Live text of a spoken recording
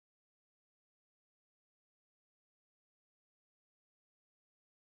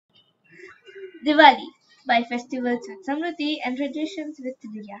Diwali, by festivals with Samruddhi and traditions with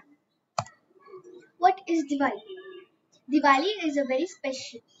Riya. What is Diwali? Diwali is very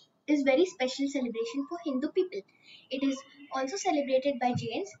special celebration for Hindu people. It is also celebrated by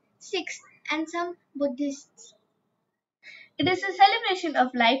Jains, Sikhs, and some Buddhists. It is a celebration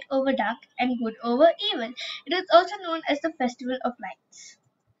of light over dark and good over evil. It is also known as the Festival of Lights.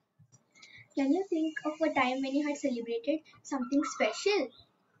 Can you think of a time when you had celebrated something special?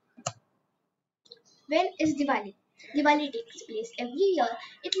 When is Diwali? Diwali takes place every year.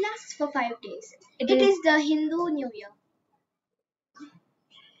 It lasts for 5 days. It is the Hindu New Year.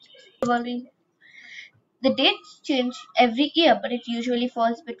 Diwali. The dates change every year, but it usually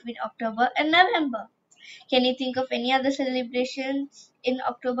falls between October and November. Can you think of any other celebrations in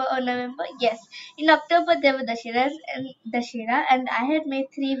October or November? Yes, in October there were Dashera, and I had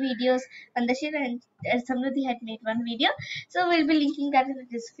made 3 videos on Dashera, and Samruddhi had made 1 video. So we'll be linking that in the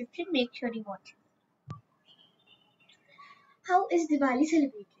description. Make sure you watch it. How is Diwali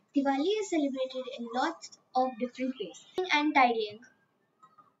celebrated? Diwali is celebrated in lots of different ways. And tidying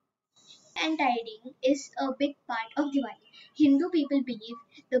is a big part of Diwali. Hindu people believe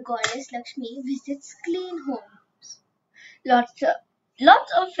the goddess Lakshmi visits clean homes.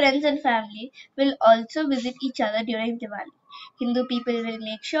 Lots of friends and family will also visit each other during Diwali. Hindu people will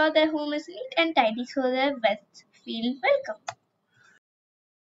make sure their home is neat and tidy so their guests feel welcome.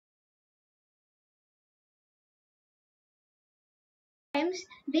 Sometimes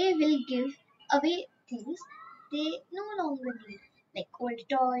they will give away things they no longer need, like old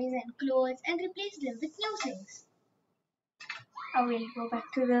toys and clothes, and replace them with new things. I will go back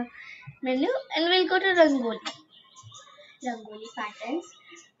to the menu and we'll go to rangoli. Rangoli patterns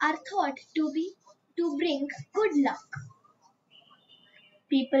are thought to bring good luck.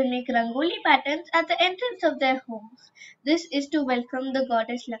 People make rangoli patterns at the entrance of their homes. This is to welcome the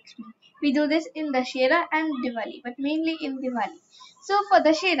goddess Lakshmi. We do this in Dashera and Diwali, but mainly in Diwali. So for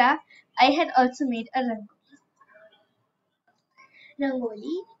Dashera, I had also made a rangoli.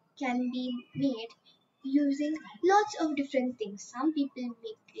 Rangoli can be made using lots of different things. Some people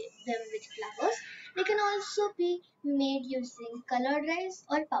make them with flowers. They can also be made using colored rice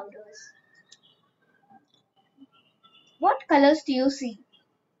or powders. What colors do you see?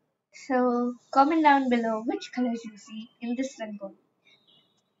 So comment down below which colors you see in this rangoli.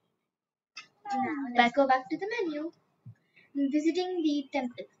 Now let's go back to the menu. Visiting the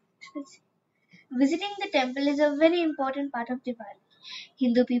temple. Visiting the temple is a very important part of Diwali.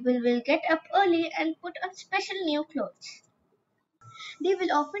 Hindu people will get up early and put on special new clothes. They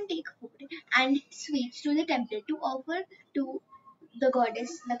will often take food and sweets to the temple to offer to the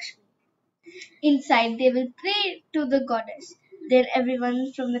goddess Lakshmi. Inside, they will pray to the goddess. Then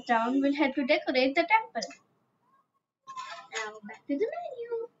everyone from the town will help to decorate the temple. Now back to the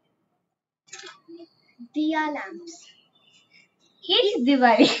menu. Diya lamps. Each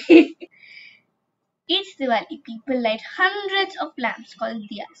Diwali, people light hundreds of lamps called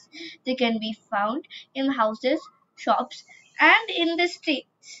diyas. They can be found in houses, shops, and in the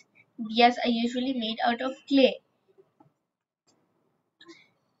streets. Diyas are usually made out of clay.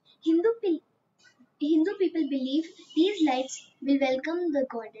 Hindu people believe these lights will welcome the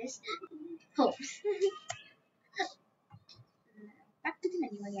goddess homes. Back to the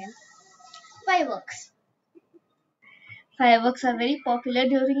menu again. Fireworks. Fireworks are very popular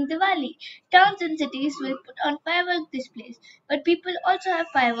during Diwali. Towns and cities will put on firework displays, but people also have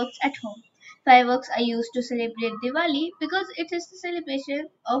fireworks at home. Fireworks are used to celebrate Diwali because it is the celebration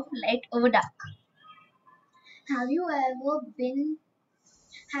of light over dark. Have you ever been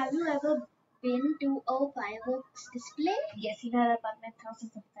to a fireworks display? Yes, in our apartment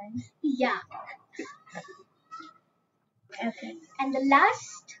thousands of times. Yeah. Okay. And the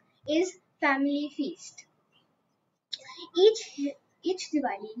last is family feast. Each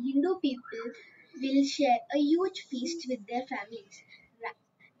Diwali, Hindu people will share a huge feast with their families.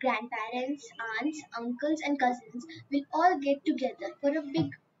 Grandparents, aunts, uncles, and cousins will all get together for a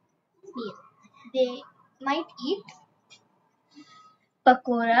big meal. They might eat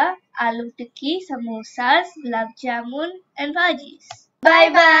Pakora, aloo tikki, samosas, gulab jamun, and bhajis. Bye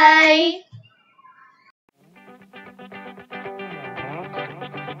bye.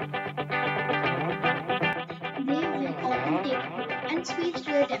 They will often take food and sweets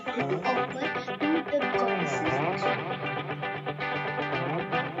to the temple to offer to the goddesses.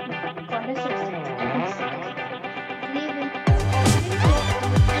 They will often take food and sweets to the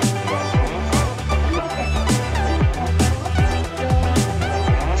temple to offer to the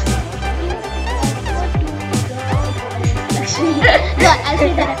I'll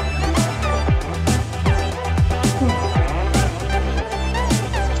say that.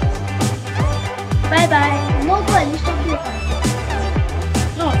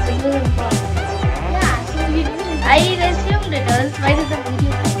 returns, why does the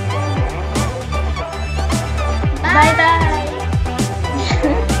video end? Bye. Bye.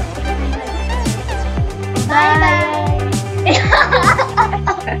 Bye bye. Bye.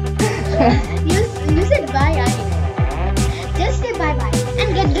 You said bye, I. Just say bye bye and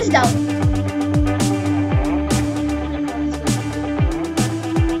get this down.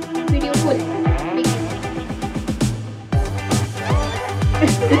 Video full.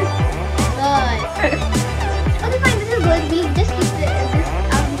 Good. Okay, fine. This is good. We just keep this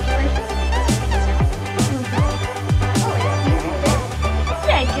out. Oh,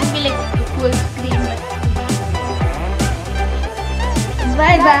 Yeah, it can be like a full screen.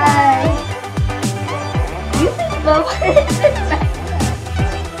 Bye bye. You said bye bye.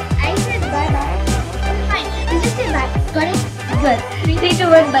 I said bye bye. Okay, fine. We just say bye. Got it? Good. 3, 2,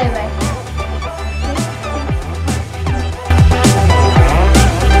 1, bye bye.